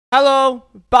Hello,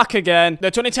 back again.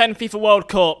 The 2010 FIFA World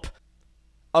Cup.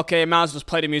 Okay, might as well just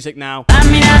play the music now.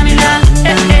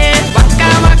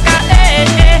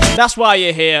 That's why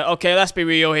you're here. Okay, let's be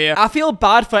real here. I feel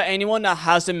bad for anyone that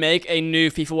has to make a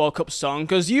new FIFA World Cup song,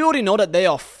 because you already know that they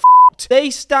are f***ed.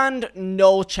 They stand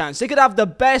no chance. They could have the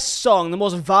best song, the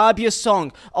most vibiest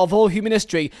song of all human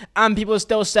history, and people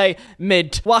still say,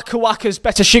 mid. Waka Waka's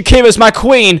better, Shakira's my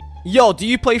queen. Yo, do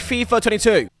you play FIFA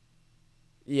 22?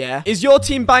 Yeah. Is your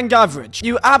team bang average?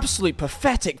 You absolute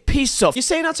pathetic piece of... You're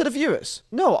saying that to the viewers?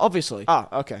 No, obviously. Ah,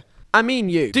 okay. I mean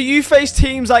you. Do you face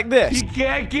teams like this? You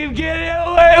can't keep getting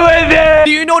away with it!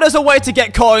 Do you know there's a way to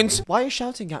get coins? Why are you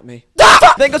shouting at me?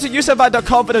 Then go to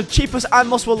userbuy.com for the cheapest and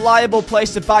most reliable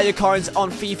place to buy your coins on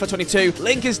FIFA 22.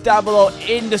 Link is down below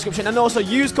in the description. And also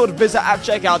use code Vizeh at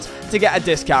checkout to get a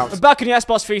discount. I'm back on the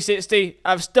Xbox 360.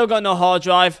 I've still got no hard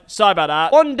drive. Sorry about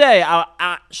that. One day I'll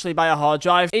actually buy a hard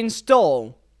drive.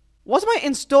 Install. What am I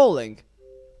installing?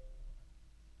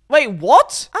 Wait,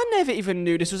 what? I never even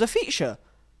knew this was a feature.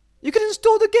 You can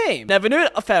install the game. Never knew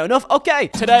it. Fair enough. Okay.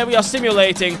 Today we are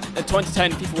simulating the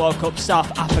 2010 FIFA World Cup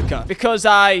South Africa. Because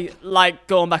I like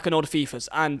going back on all the FIFAs.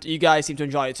 And you guys seem to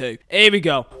enjoy it too. Here we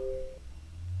go.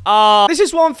 This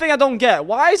is one thing I don't get.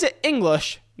 Why is it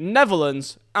English,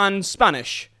 Netherlands, and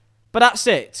Spanish? But that's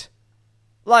it.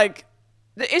 Like,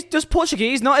 does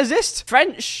Portuguese not exist?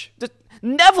 French?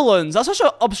 Netherlands. That's such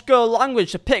an obscure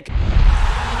language to pick.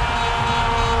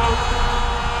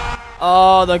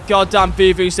 Oh, the goddamn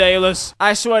Vizeh sailors.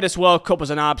 I swear this World Cup was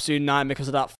an absolute nightmare because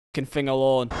of that fucking thing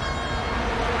alone.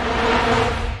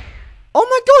 Oh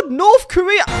my god, North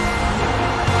Korea.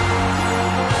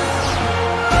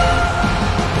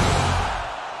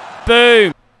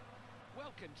 Boom.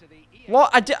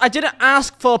 What? I didn't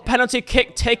ask for a penalty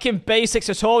kick taking basics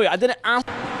tutorial. I didn't ask.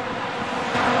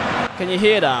 Can you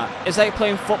hear that? It's like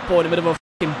playing football in the middle of a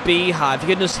fucking beehive. You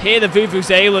can just hear the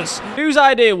vuvuzelas. Whose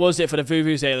idea was it for the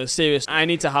vuvuzelas? Seriously, I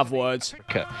need to have words.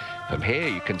 From here,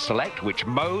 you can select which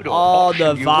mode or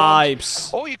option the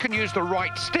vibes. Want, or you can use the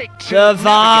right stick to the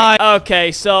vibe.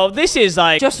 Okay, so this is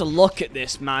like, just look at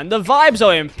this, man. The vibes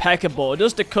are impeccable.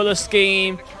 Just the color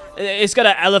scheme. It's got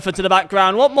an elephant in the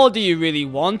background. What more do you really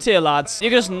want here, lads? You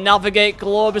can just navigate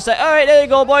globe and say, alright, there you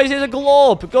go, boys. Here's a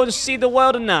globe. Go to see the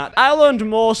world and that. I learned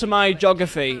most of my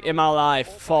geography in my life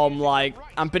from, like,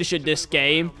 I'm pretty sure this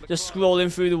game. Just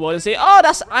scrolling through the world and say, oh,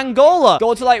 that's Angola.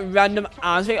 Go to, like, random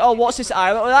islands. Think, oh, what's this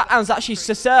island? Oh, that island's actually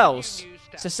Seychelles.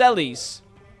 Seychelles.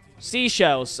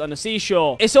 Seashells on the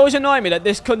seashore. It's always annoying me that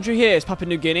this country here is Papua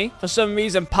New Guinea. For some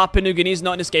reason, Papua New Guinea is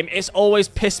not in this game. It's always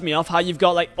pissed me off how you've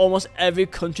got like almost every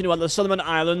country in the world. The Solomon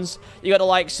Islands, you got the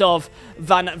likes of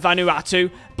Vanuatu,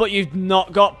 but you've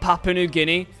not got Papua New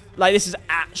Guinea. Like, this is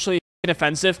actually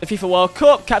offensive. The FIFA World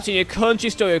Cup, capturing your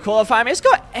country, story qualifying. It's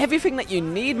got everything that you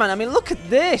need, man. I mean, look at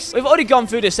this. We've already gone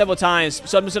through this several times,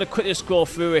 so I'm just going to quickly scroll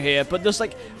through it here. But just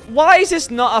like, why is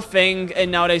this not a thing in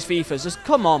nowadays FIFAs? Just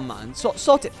come on, man.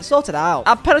 Sort it out.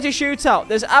 A penalty shootout.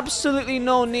 There's absolutely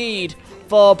no need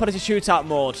for penalty shootout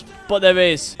mode, but there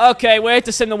is. Okay, we're here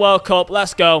to sim the World Cup.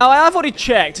 Let's go. Now, I have already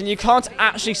checked, and you can't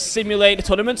actually simulate the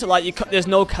tournament. Like, there's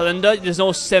no calendar. There's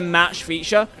no sim match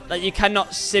feature. Like, you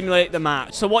cannot simulate the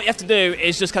match. So what you have to do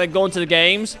is just kind of go into the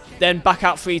games, then back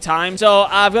out 3 times. So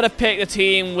I've got to pick the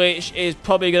team which is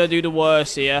probably going to do the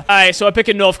worst here. All right, so we're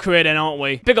picking North Korea then, aren't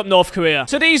we? Pick up North Korea.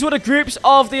 So these were the groups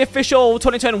of the official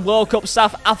 2010 World Cup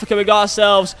South Africa. We got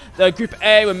ourselves the Group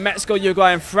A with Mexico,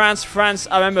 Uruguay, and France. France,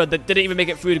 I remember, they didn't even make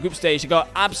it through the group stage. They got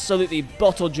absolutely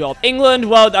bottle job. England,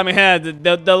 well, I mean,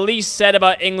 the least said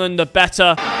about England, the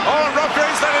better. Oh, Rob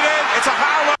Green's let it in. It's a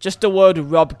foul. Just the word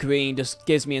Rob Green just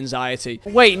gives me anxiety.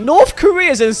 Wait, North Korea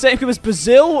is in the same group as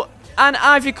Brazil and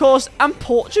Ivory Coast and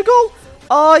Portugal?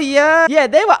 Oh, yeah. Yeah,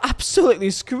 they were absolutely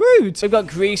screwed. We've got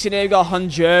Greece in here. We've got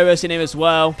Honduras in here as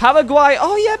well. Paraguay.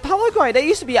 Oh, yeah, Paraguay. They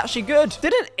used to be actually good.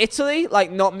 Didn't Italy,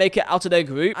 like, not make it out of their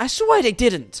group? I swear they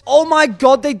didn't. Oh, my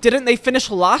God, they didn't. They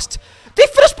finished last. They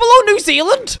finished below New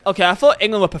Zealand. Okay, I thought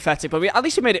England were pathetic, but at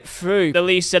least we made it through. The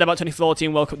least said about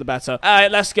 2014 World Cup, the better. All right,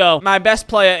 let's go. My best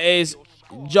player is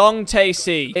Jong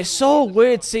Tae-si. It's so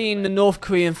weird seeing the North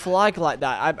Korean flag like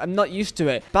that. I'm not used to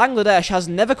it. Bangladesh has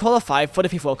never qualified for the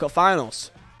FIFA World Cup finals.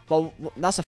 Well,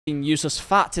 that's a f***ing useless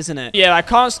fact, isn't it? Yeah, I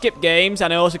can't skip games,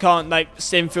 and I also can't, like,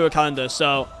 sim through a calendar,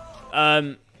 so,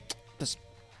 just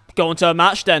go into a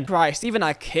match then. Christ, even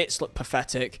our kits look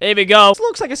pathetic. Here we go. This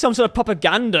looks like it's some sort of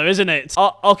propaganda, isn't it?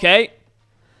 Oh, okay.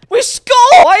 We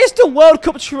scored! Why is the World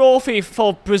Cup trophy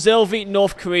for Brazil v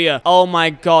North Korea? Oh my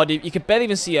god, you can barely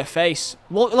even see her face.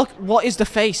 Look, what is the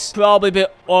face? Probably a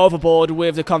bit overboard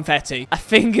with the confetti. I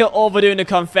think you're overdoing the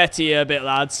confetti here a bit,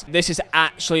 lads. This is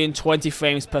actually in 20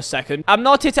 frames per second. I'm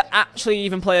not here to actually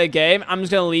even play a game. I'm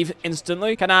just going to leave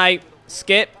instantly. Can I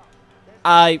skip?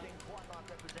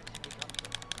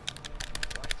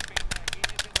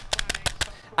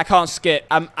 I can't skip.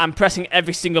 I'm pressing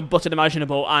every single button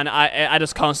imaginable, and I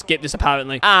just can't skip this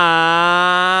apparently. And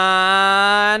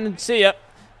see ya.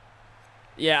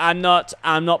 Yeah, I'm not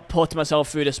putting myself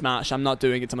through this match. I'm not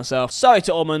doing it to myself. Sorry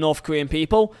to all my North Korean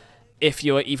people. If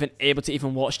you're even able to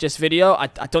even watch this video, I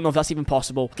don't know if that's even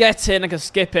possible. Get in, I can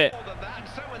skip it.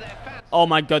 Oh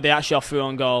my god, they actually are through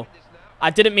on goal.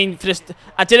 I didn't mean for this to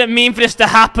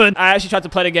happen. I actually tried to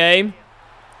play the game.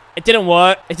 It didn't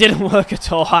work. It didn't work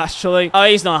at all, actually. Oh,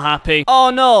 he's not happy. Oh,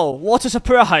 no. What a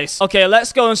surprise. Okay,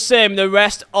 let's go and sim the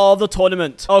rest of the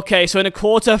tournament. Okay, so in the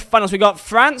quarterfinals, we got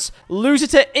France, lose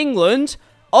it to England.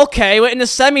 Okay, we're in the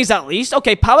semis at least.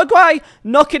 Okay, Paraguay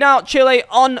knocking out Chile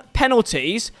on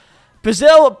penalties.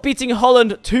 Brazil beating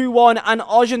Holland 2-1. And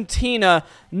Argentina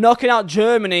knocking out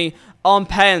Germany on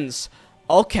pens.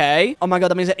 Okay. Oh, my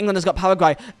God, that means that England has got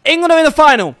Paraguay. England are in the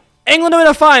final. England are in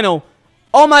the final.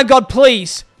 Oh, my God,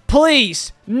 please.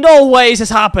 Please, no way is this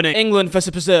happening. England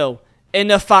versus Brazil in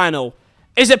the final.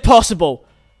 Is it possible?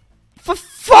 For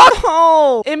fuck!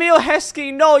 Oh, Emil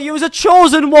Heskey, no, you was a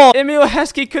chosen one. Emil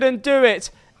Heskey couldn't do it.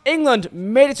 England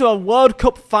made it to a World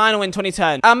Cup final in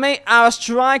 2010. And mate, our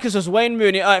strikers was Wayne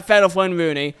Rooney. Alright, fair enough, Wayne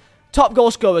Rooney. Top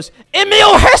goal scorers.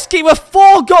 Emil Heskey with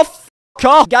 4 goals.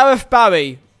 Gareth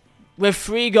Barry with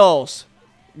 3 goals.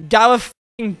 Gareth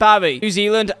Barry. New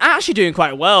Zealand actually doing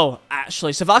quite well,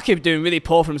 actually. Slovakia doing really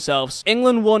poor for themselves.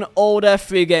 England won all their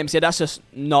 3 games. Yeah, that's just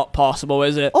not possible,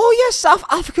 is it? Oh, yes, South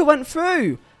Africa went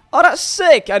through. Oh, that's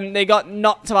sick. And they got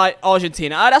knocked by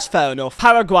Argentina. Oh, that's fair enough.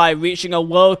 Paraguay reaching a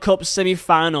World Cup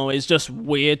semi-final is just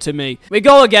weird to me. We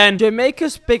go again.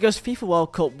 Jamaica's biggest FIFA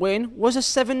World Cup win was a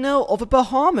 7-0 over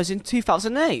Bahamas in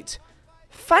 2008.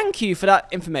 Thank you for that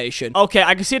information. Okay,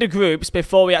 I can see the groups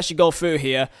before we actually go through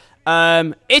here.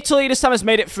 Italy this time has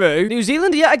made it through. New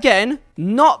Zealand yet again,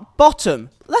 not bottom.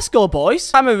 Let's go,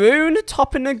 boys. Cameroon,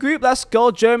 top in the group. Let's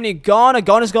go. Germany, Ghana.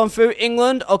 Ghana's gone through.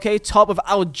 England, okay, top with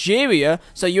Algeria.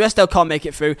 So US still can't make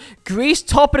it through. Greece,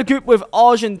 top of the group with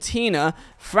Argentina.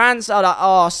 France,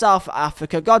 South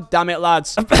Africa. God damn it,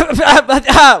 lads.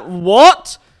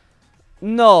 What?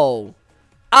 No.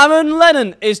 Aaron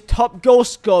Lennon is top goal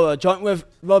scorer, joint with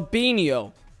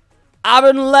Robinho.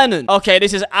 Aaron Lennon. Okay,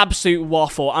 this is absolute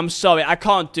waffle. I'm sorry. I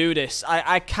can't do this.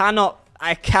 I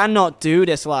cannot do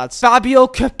this, lads. Fabio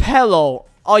Capello.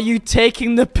 Are you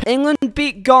taking the... England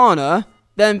beat Ghana,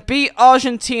 then beat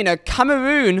Argentina.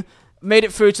 Cameroon made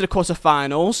it through to the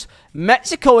quarterfinals.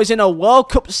 Mexico is in a World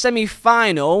Cup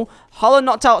semi-final. Holland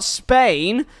knocked out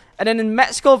Spain. And then in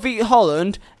Mexico beat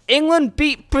Holland. England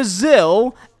beat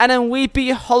Brazil. And then we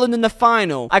beat Holland in the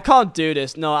final. I can't do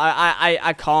this. No,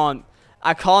 I can't.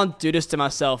 I can't do this to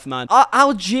myself, man.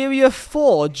 Algeria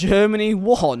 4, Germany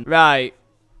 1. Right.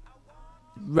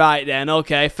 Right then,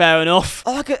 okay, fair enough.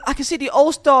 Oh, I can see the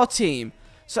All-Star team.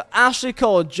 So, Ashley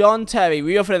Cole, John Terry,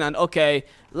 Rio Ferdinand, okay.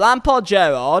 Lampard,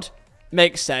 Gerrard,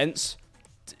 makes sense.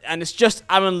 And it's just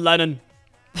Aaron Lennon.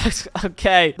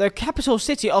 Okay. The capital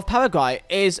city of Paraguay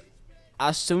is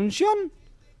Asunción?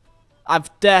 I've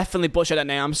definitely butchered that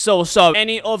name, I'm so sorry.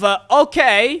 Any other...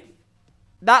 Okay.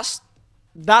 That's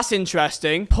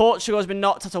interesting. Portugal has been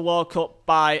knocked out of World Cup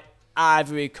by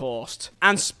Ivory Coast.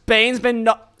 And Spain's been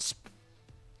knocked...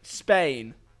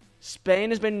 Spain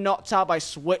has been knocked out by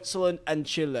Switzerland and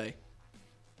Chile.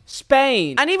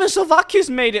 Spain. And even Slovakia's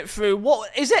made it through. What?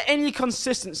 Is there any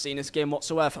consistency in this game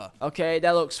whatsoever? Okay,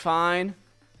 that looks fine.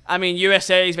 I mean,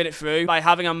 USA's made it through by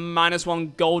having a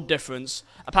 -1 goal difference.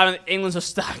 Apparently, England's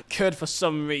are that good for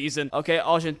some reason. Okay,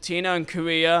 Argentina and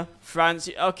Korea. France.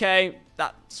 Okay,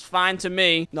 that's fine to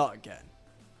me. Not again.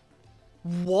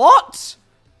 What?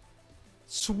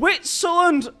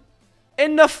 Switzerland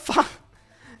in the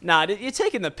Nah, you're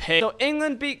taking the piss. So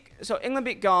England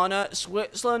beat Ghana.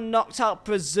 Switzerland knocked out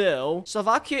Brazil.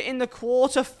 Slovakia in the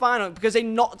quarterfinal because they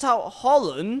knocked out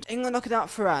Holland. England knocked out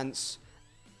France.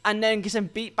 And then gets them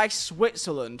beat by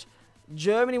Switzerland.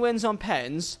 Germany wins on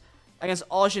pens against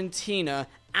Argentina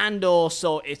and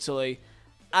also Italy.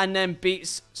 And then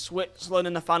beats Switzerland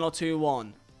in the final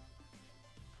 2-1.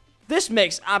 This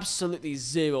makes absolutely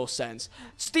zero sense.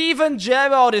 Steven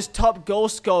Gerrard is top goal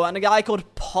scorer and a guy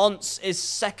called Ponce is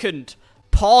second.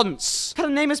 Ponce. What kind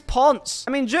of name is Ponce?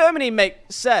 I mean, Germany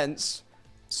makes sense.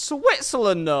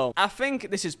 Switzerland, though. I think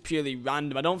this is purely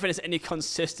random. I don't think there's any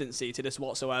consistency to this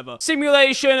whatsoever.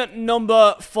 Simulation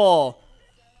number 4.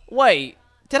 Wait,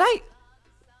 did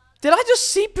I just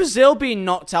see Brazil being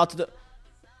knocked out of the...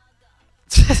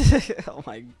 Oh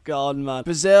my god, man.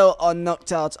 Brazil are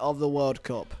knocked out of the World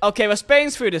Cup. Okay, well,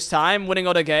 Spain's through this time, winning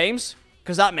other games,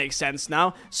 because that makes sense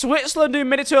now. Switzerland, who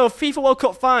made it to a FIFA World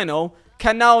Cup final,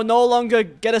 can now no longer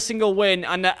get a single win,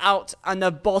 and they're out and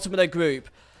they're bottom of the group.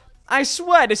 I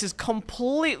swear this is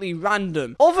completely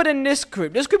random. Other than this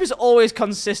group is always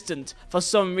consistent for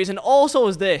some reason. Also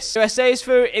is this. USA's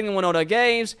through, England won all their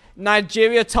games.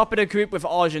 Nigeria top of the group with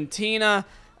Argentina.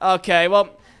 Okay, well,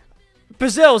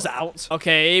 Brazil's out.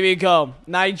 Okay, here we go.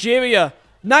 Nigeria.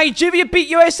 Nigeria beat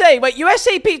USA. Wait,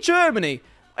 USA beat Germany.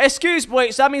 Excuse me,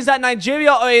 wait, so that means that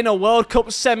Nigeria are in a World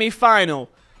Cup semi-final.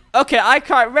 Okay, I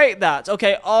can't rate that.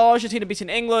 Okay, Argentina beating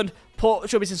England.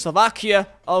 Portugal beating Slovakia.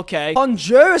 Okay.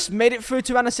 Honduras made it through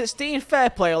to round of 16.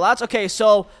 Fair play, lads. Okay,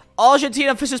 so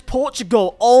Argentina versus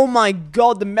Portugal. Oh my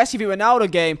god, the Messi v Ronaldo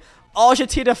game.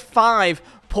 Argentina 5,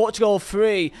 Portugal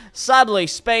 3. Sadly,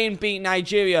 Spain beat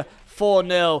Nigeria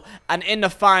 4-0. And in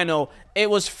the final, it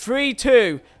was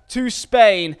 3-2 to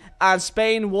Spain. And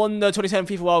Spain won the 2010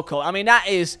 FIFA World Cup. I mean, that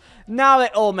is... Now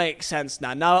it all makes sense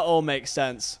now. Now it all makes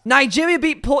sense. Nigeria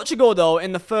beat Portugal, though,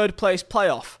 in the 3rd place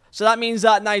playoff. So that means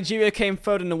that Nigeria came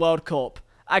 3rd in the World Cup.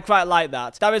 I quite like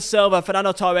that. David Silva,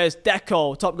 Fernando Torres,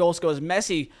 Deco, top goal scorers,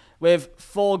 Messi with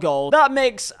 4 goals. That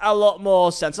makes a lot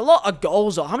more sense. A lot of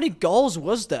goals. How many goals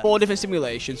was there? 4 different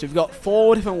simulations. We've got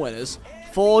 4 different winners,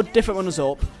 4 different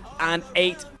runners-up, and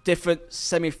 8 different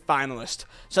semi-finalists.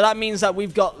 So that means that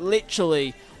we've got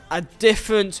literally a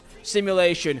different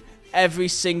simulation every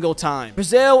single time.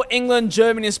 Brazil, England,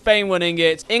 Germany, and Spain winning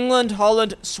it. England,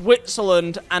 Holland,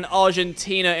 Switzerland, and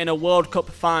Argentina in a World Cup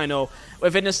final.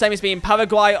 Within the semis being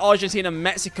Paraguay, Argentina,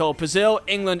 Mexico, Brazil,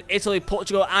 England, Italy,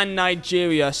 Portugal, and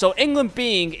Nigeria. So England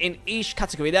being in each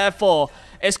category. Therefore,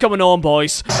 it's coming on,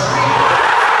 boys.